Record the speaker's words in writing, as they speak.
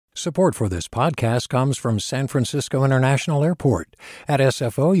Support for this podcast comes from San Francisco International Airport. At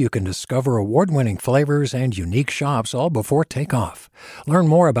SFO, you can discover award-winning flavors and unique shops all before takeoff. Learn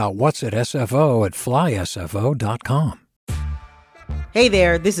more about what's at SFO at flysfo.com. Hey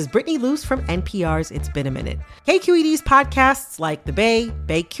there, this is Brittany Luce from NPR's It's Been a Minute. KQED's podcasts like The Bay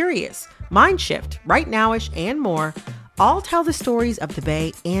Curious, Mindshift, Right Nowish, and more all tell the stories of the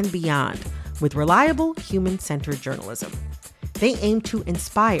Bay and beyond with reliable, human-centered journalism. They aim to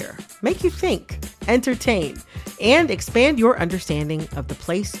inspire, make you think, entertain, and expand your understanding of the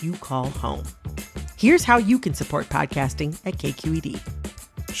place you call home. Here's how you can support podcasting at KQED.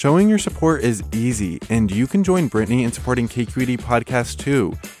 Showing your support is easy, and you can join Brittany in supporting KQED Podcast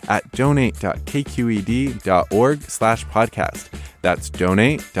too at donate.kqed.org/podcast. That's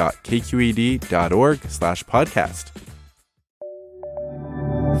donate.kqed.org/podcast.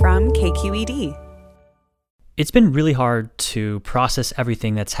 From KQED. It's been really hard to process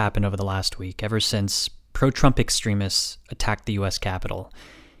everything that's happened over the last week, ever since pro-Trump extremists attacked the U.S. Capitol.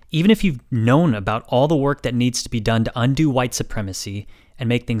 Even if you've known about all the work that needs to be done to undo white supremacy and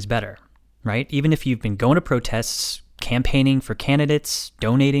make things better, right? Even if you've been going to protests, campaigning for candidates,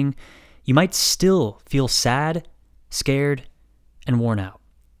 donating, you might still feel sad, scared, and worn out.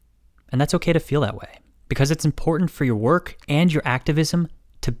 And that's okay to feel that way, because it's important for your work and your activism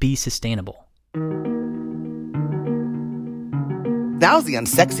to be sustainable. Now's the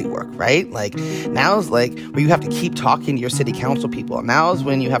unsexy work, right? Like, now's like where you have to keep talking to your city council people. Now's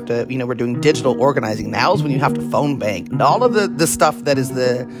when you have to, we're doing digital organizing. Now's when you have to phone bank. And all of the stuff that is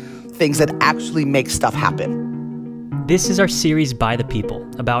the things that actually make stuff happen. This is our series By the People,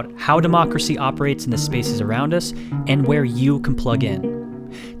 about how democracy operates in the spaces around us and where you can plug in.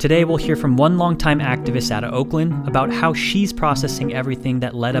 Today, we'll hear from one longtime activist out of Oakland about how she's processing everything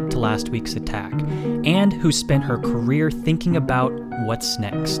that led up to last week's attack, and who spent her career thinking about what's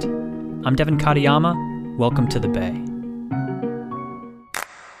next. I'm Devin Katayama. Welcome to the Bay.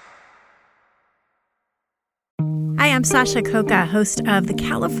 Hi, I'm Sasha Khokha, host of the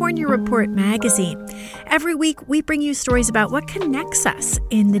California Report magazine. Every week, we bring you stories about what connects us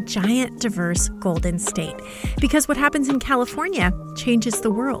in the giant, diverse Golden State. Because what happens in California changes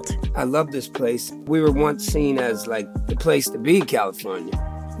the world. I love this place. We were once seen as like the place to be, California.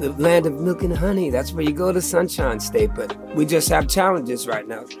 The land of milk and honey. That's where you go to Sunshine State. But we just have challenges right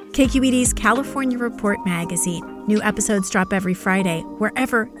now. KQED's California Report magazine. New episodes drop every Friday,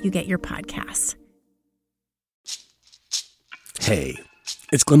 wherever you get your podcasts. Hey,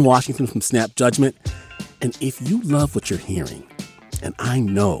 it's Glenn Washington from Snap Judgment. And if you love what you're hearing, and I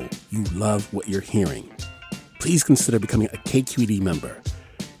know you love what you're hearing, please consider becoming a KQED member.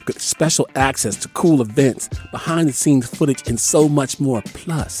 You get special access to cool events, behind-the-scenes footage, and so much more.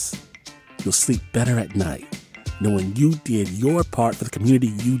 Plus, you'll sleep better at night, knowing you did your part for the community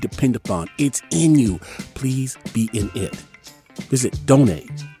you depend upon. It's in you. Please be in it. Visit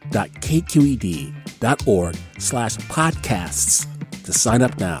donate.kqed.org/podcasts to sign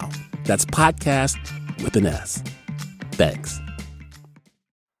up now. That's podcast with an S. Thanks.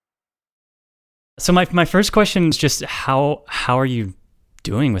 So my first question is just how are you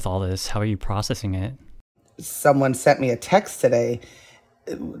doing with all this? How are you processing it? Someone sent me a text today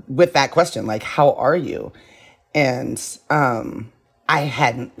with that question, like, how are you? And I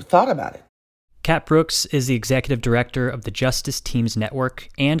hadn't thought about it. Kat Brooks is the executive director of the Justice Teams Network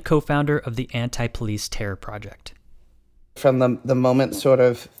and co-founder of the Anti-Police Terror Project. From the moment sort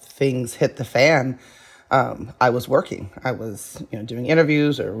of things hit the fan, I was working. I was, doing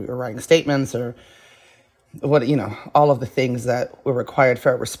interviews, or we were writing statements, or what, all of the things that were required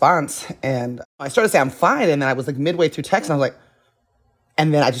for a response. And I started to say, I'm fine. And then I was like midway through text, and I was like,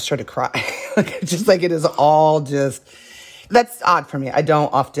 and then I just started to cry. Just like it is all just, that's odd for me. I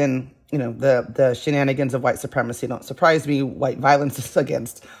don't often, the shenanigans of white supremacy don't surprise me. White violence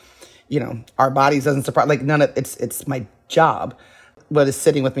against, our bodies doesn't surprise, like none of it's my job. What is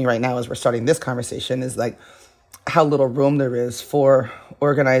sitting with me right now as we're starting this conversation is like how little room there is for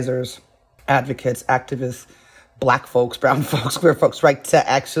organizers, advocates, activists, Black folks, brown folks, queer folks, right, to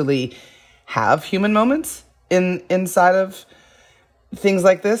actually have human moments inside of things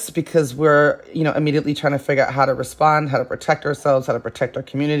like this, because we're, immediately trying to figure out how to respond, how to protect ourselves, how to protect our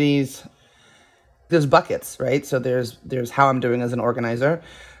communities. There's buckets, right? So there's how I'm doing as an organizer.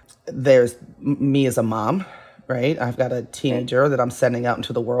 There's me as a mom, right? I've got a teenager that I'm sending out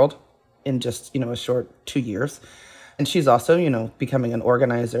into the world in just, a short 2 years. And she's also, becoming an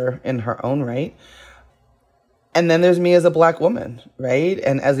organizer in her own right. And then there's me as a Black woman, right?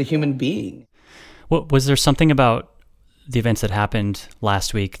 And as a human being. What was there something about the events that happened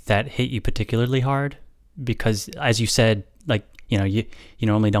last week that hit you particularly hard? Because as you said, like, you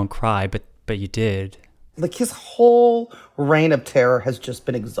normally don't cry, but you did. Like, his whole reign of terror has just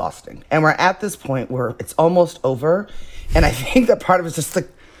been exhausting. And we're at this point where it's almost over. And I think that part of it's just like,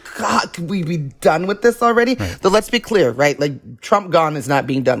 God, could we be done with this already? Right. So let's be clear, right? Like, Trump gone is not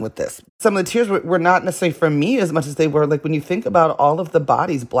being done with this. Some of the tears were not necessarily from me as much as they were, like, when you think about all of the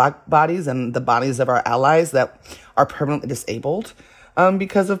bodies, Black bodies and the bodies of our allies that are permanently disabled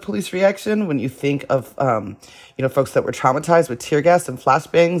because of police reaction. When you think of, folks that were traumatized with tear gas and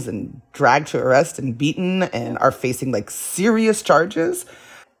flashbangs and dragged to arrest and beaten and are facing, like, serious charges.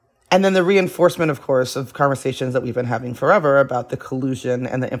 And then the reinforcement, of course, of conversations that we've been having forever about the collusion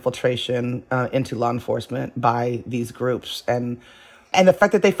and the infiltration into law enforcement by these groups and the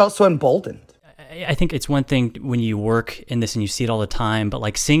fact that they felt so emboldened. I think it's one thing when you work in this and you see it all the time, but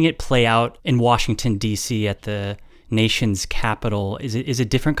like seeing it play out in Washington, D.C. at the nation's capital is a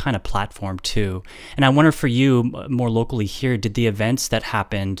different kind of platform too. And I wonder for you, more locally here, did the events that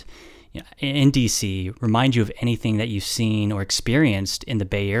happened in DC remind you of anything that you've seen or experienced in the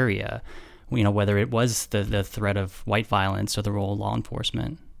Bay Area, whether it was the threat of white violence or the role of law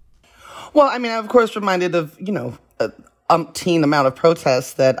enforcement? Well, I mean, I'm of course reminded of, an umpteen amount of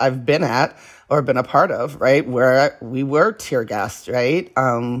protests that I've been at or been a part of, right, where we were tear gassed, right,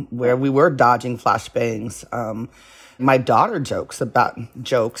 where we were dodging flashbangs. My daughter jokes,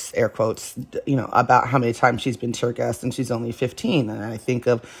 air quotes, about how many times she's been tear gassed and she's only 15. And I think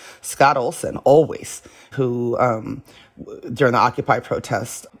of Scott Olson, always, who during the Occupy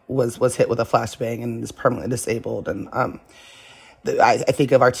protest was hit with a flashbang and is permanently disabled. And I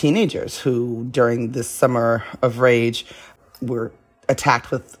think of our teenagers who, during this summer of rage, were attacked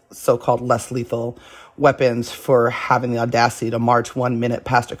with so-called less lethal weapons for having the audacity to march 1 minute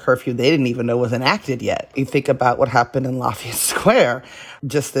past a curfew they didn't even know was enacted yet. You think about what happened in Lafayette Square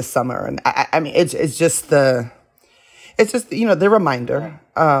just this summer. And I mean, it's just the reminder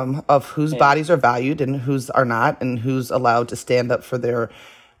of whose bodies are valued and whose are not, and who's allowed to stand up for their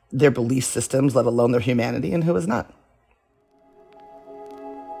belief systems, let alone their humanity, and who is not.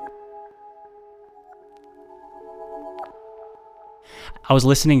 I was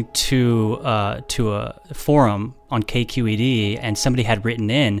listening to a forum on KQED, and somebody had written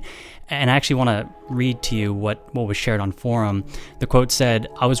in, and I actually want to read to you what was shared on forum. The quote said,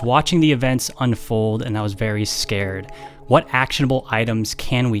 "I was watching the events unfold and I was very scared. What actionable items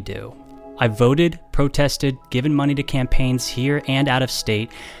can we do? I've voted, protested, given money to campaigns here and out of state.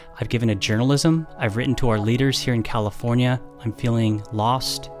 I've given to journalism. I've written to our leaders here in California. I'm feeling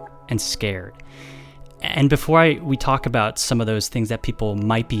lost and scared." And before we talk about some of those things that people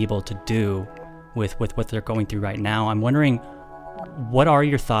might be able to do with what they're going through right now, I'm wondering, what are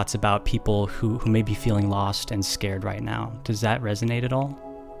your thoughts about people who may be feeling lost and scared right now? Does that resonate at all?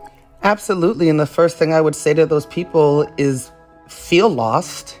 Absolutely. And the first thing I would say to those people is feel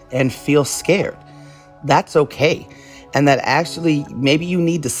lost and feel scared. That's okay. And that actually maybe you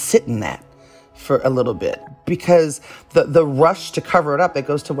need to sit in that for a little bit, because the rush to cover it up, that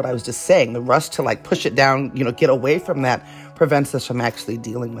goes to what I was just saying, the rush to like push it down, get away from that, prevents us from actually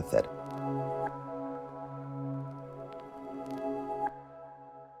dealing with it.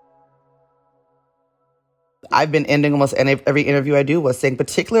 I've been ending almost every interview I do with saying,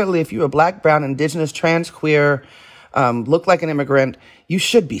 particularly if you're a Black, brown, indigenous, trans, queer, look like an immigrant, you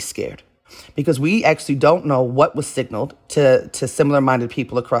should be scared. Because we actually don't know what was signaled to similar-minded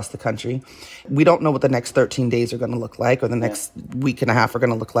people across the country. We don't know what the next 13 days are going to look like, or the next week and a half are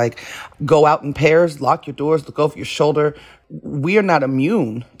going to look like. Go out in pairs, lock your doors, look over your shoulder. We are not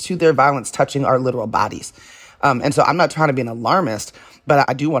immune to their violence touching our literal bodies. And so I'm not trying to be an alarmist, but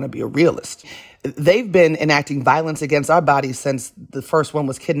I do want to be a realist. They've been enacting violence against our bodies since the first one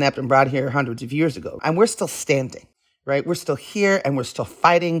was kidnapped and brought here hundreds of years ago. And we're still standing, right? We're still here and we're still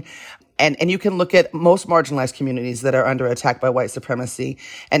fighting. And you can look at most marginalized communities that are under attack by white supremacy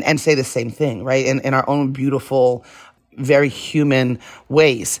and say the same thing, right? In our own beautiful, very human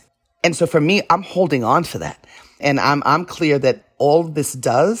ways. And so for me, I'm holding on to that. And I'm clear that all this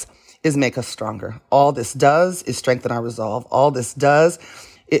does is make us stronger. All this does is strengthen our resolve. All this does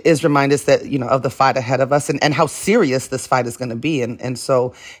is remind us that, of the fight ahead of us and how serious this fight is going to be. And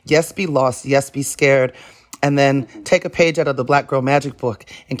so, yes, be lost. Yes, be scared. And then take a page out of the Black Girl Magic book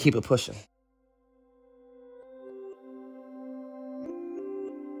and keep it pushing.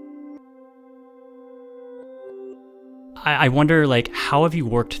 I wonder, how have you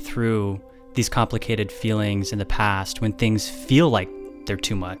worked through these complicated feelings in the past when things feel like they're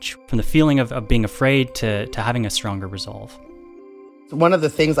too much? From the feeling of being afraid to having a stronger resolve? One of the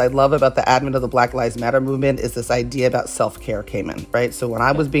things I love about the advent of the Black Lives Matter movement is this idea about self-care came in, right? So when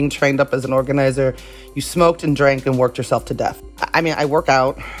I was being trained up as an organizer, you smoked and drank and worked yourself to death. I mean, I work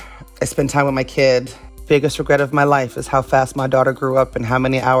out, I spend time with my kid. Biggest regret of my life is how fast my daughter grew up and how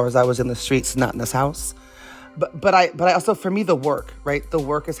many hours I was in the streets, not in this house. But I also, for me, the work, right? The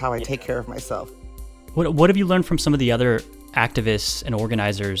work is how I take care of myself. What have you learned from some of the other activists and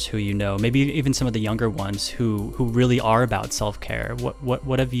organizers who you know, maybe even some of the younger ones who really are about self-care?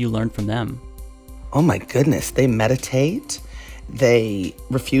 What have you learned from them? Oh my goodness, they meditate. They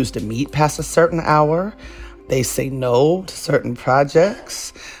refuse to meet past a certain hour. They say no to certain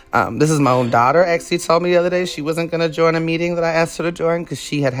projects. This is my own daughter actually told me the other day she wasn't going to join a meeting that I asked her to join because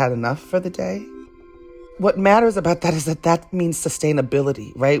she had had enough for the day. What matters about that is that means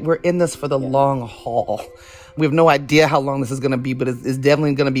sustainability, right? We're in this for the long haul. We have no idea how long this is going to be, but it's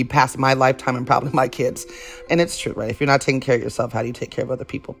definitely going to be past my lifetime and probably my kids. And it's true, right? If you're not taking care of yourself, how do you take care of other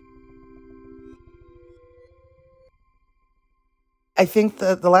people? I think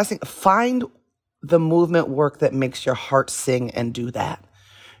the last thing, find the movement work that makes your heart sing and do that.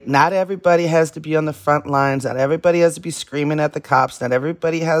 Not everybody has to be on the front lines. Not everybody has to be screaming at the cops. Not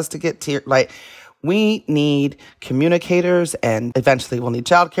everybody has to get we need communicators, and eventually we'll need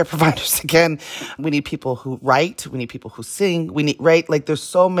childcare providers again. We need people who write. We need people who sing. We need, right? Like there's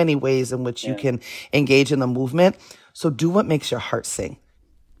so many ways in which you can engage in the movement. So do what makes your heart sing.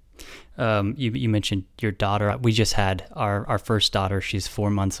 You mentioned your daughter. We just had our first daughter. She's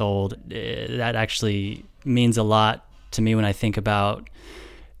 4 months old. That actually means a lot to me when I think about,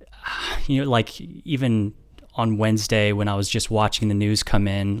 like even on Wednesday when I was just watching the news come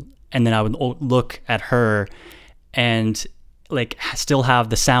in, and then I would look at her and like still have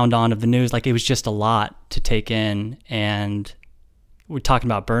the sound on of the news. Like it was just a lot to take in. And we're talking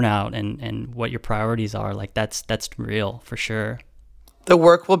about burnout and what your priorities are. Like that's real for sure. The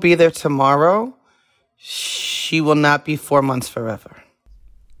work will be there tomorrow. She will not be 4 months forever.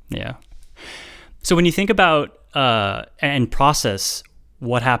 Yeah. So when you think about and process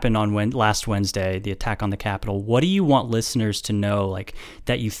what happened on last Wednesday, the attack on the Capitol, what do you want listeners to know, like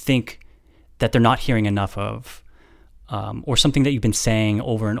that you think that they're not hearing enough of, or something that you've been saying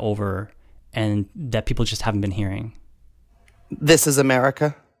over and over and that people just haven't been hearing? This is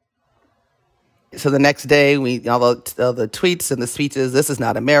America. So the next day, all the tweets and the speeches, this is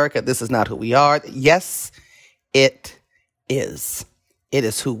not America, this is not who we are. Yes, it is. It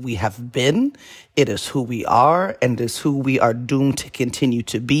is who we have been, it is who we are, and it is who we are doomed to continue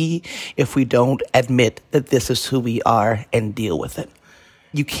to be if we don't admit that this is who we are and deal with it.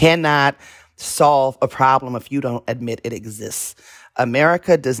 You cannot solve a problem if you don't admit it exists.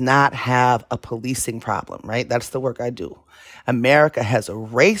 America does not have a policing problem, right? That's the work I do. America has a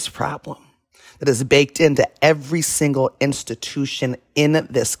race problem that is baked into every single institution in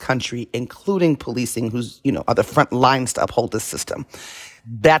this country, including policing, who's, are the front lines to uphold this system.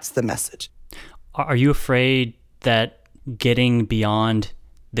 That's the message. Are you afraid that getting beyond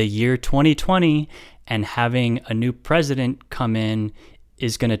the year 2020 and having a new president come in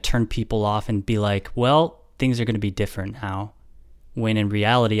is going to turn people off and be like, well, things are going to be different now? When in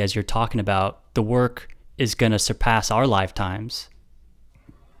reality, as you're talking about, the work is going to surpass our lifetimes.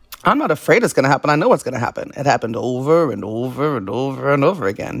 I'm not afraid it's going to happen. I know what's going to happen. It happened over and over and over and over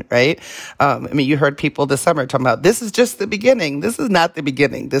again, right? You heard people this summer talking about, this is just the beginning. This is not the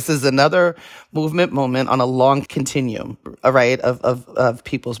beginning. This is another movement moment on a long continuum, right, of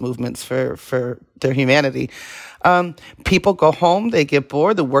people's movements for their humanity. People go home, they get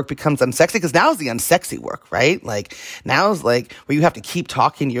bored, the work becomes unsexy, because now is the unsexy work, right? Like now is like where you have to keep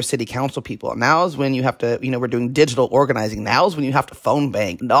talking to your city council people. Now is when you have to, we're doing digital organizing. Now is when you have to phone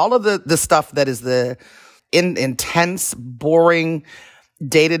bank. And all of the stuff that is the intense, boring,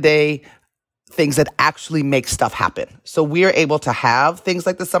 day-to-day things that actually make stuff happen. So we are able to have things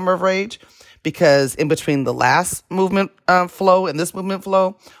like the Summer of Rage because in between the last movement flow and this movement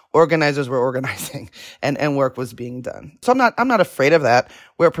flow, organizers were organizing and work was being done. So I'm not afraid of that.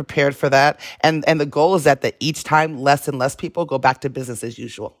 We're prepared for that. And the goal is that each time less and less people go back to business as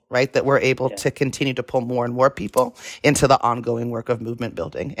usual, right? That we're able to continue to pull more and more people into the ongoing work of movement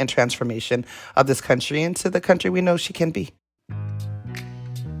building and transformation of this country into the country we know she can be.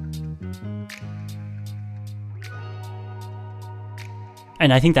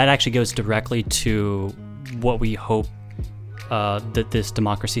 And I think that actually goes directly to what we hope this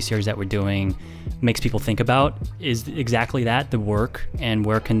democracy series that we're doing makes people think about is exactly that, the work, and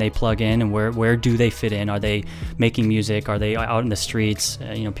where can they plug in, and where do they fit in? Are they making music? Are they out in the streets?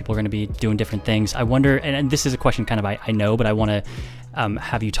 People are going to be doing different things. I wonder, and this is a question kind of I know, but I want to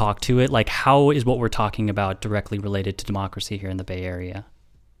have you talk to it. Like, how is what we're talking about directly related to democracy here in the Bay Area?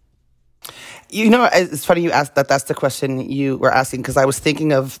 It's funny you asked that. That's the question you were asking, because I was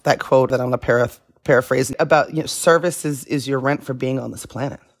thinking of that quote that I'm going to paraphrase about, service is your rent for being on this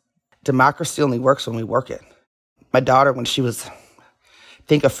planet. Democracy only works when we work it. My daughter, when she was, I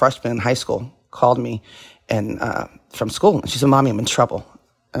think, a freshman in high school, called me and from school, and she said, "Mommy, I'm in trouble."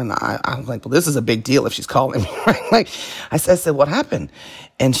 And I was like, well, this is a big deal if she's calling me, right? Like, I said, what happened?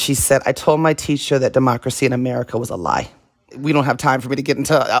 And she said, I told my teacher that democracy in America was a lie. We don't have time for me to get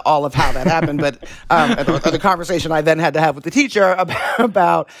into all of how that happened, but the conversation I then had to have with the teacher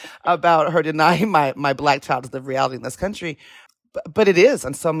about her denying my Black child to live reality in this country. But it is,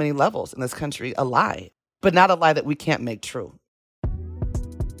 on so many levels in this country, a lie, but not a lie that we can't make true.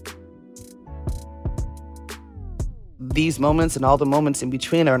 These moments and all the moments in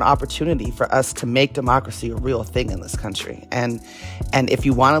between are an opportunity for us to make democracy a real thing in this country. And if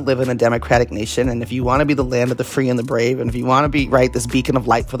you want to live in a democratic nation, and if you want to be the land of the free and the brave, and if you want to be, this beacon of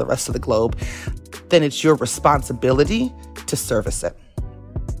light for the rest of the globe, then it's your responsibility to service it.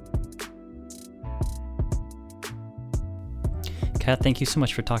 Kat, thank you so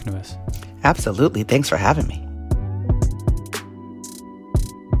much for talking to us. Absolutely. Thanks for having me.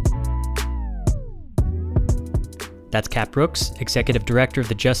 That's Kat Brooks, Executive Director of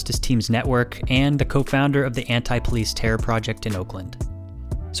the Justice Teams Network and the co-founder of the Anti-Police Terror Project in Oakland.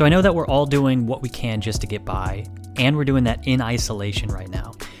 So I know that we're all doing what we can just to get by, and we're doing that in isolation right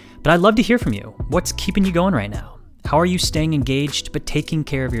now. But I'd love to hear from you. What's keeping you going right now? How are you staying engaged but taking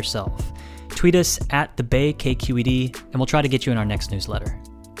care of yourself? Tweet us at the Bay KQED, and we'll try to get you in our next newsletter.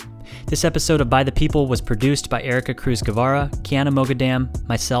 This episode of By the People was produced by Erica Cruz Guevara, Kiana Mogadam,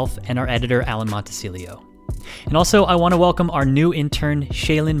 myself, and our editor, Alan Montecillo. And also, I want to welcome our new intern,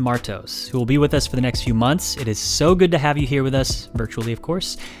 Shaylin Martos, who will be with us for the next few months. It is so good to have you here with us, virtually, of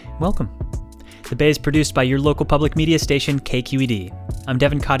course. Welcome. The Bay is produced by your local public media station, KQED. I'm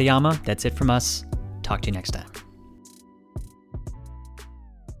Devin Katayama. That's it from us. Talk to you next time.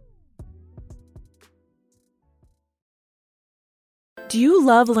 Do you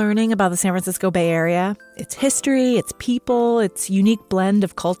love learning about the San Francisco Bay Area, its history, its people, its unique blend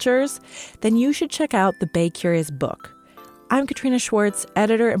of cultures? Then you should check out the Bay Curious book. I'm Katrina Schwartz,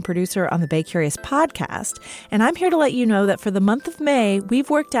 editor and producer on the Bay Curious podcast, and I'm here to let you know that for the month of May, we've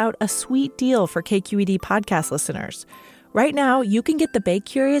worked out a sweet deal for KQED podcast listeners. Right now, you can get the Bay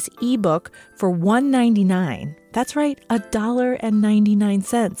Curious ebook for $1.99. That's right,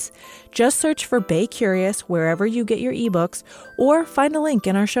 $1.99. Just search for Bay Curious wherever you get your ebooks, or find a link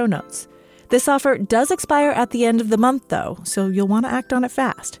in our show notes. This offer does expire at the end of the month, though, so you'll want to act on it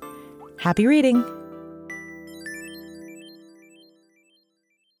fast. Happy reading!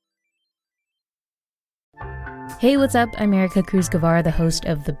 Hey, what's up? I'm Erica Cruz Guevara, the host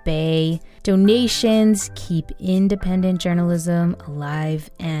of The Bay. Donations keep independent journalism alive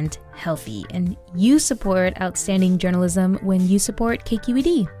and healthy, and you support outstanding journalism when you support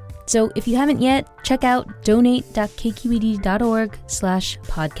KQED. So if you haven't yet, check out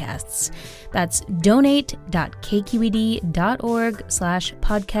donate.kqed.org/podcasts. That's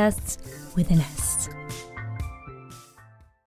donate.kqed.org/podcasts with an S.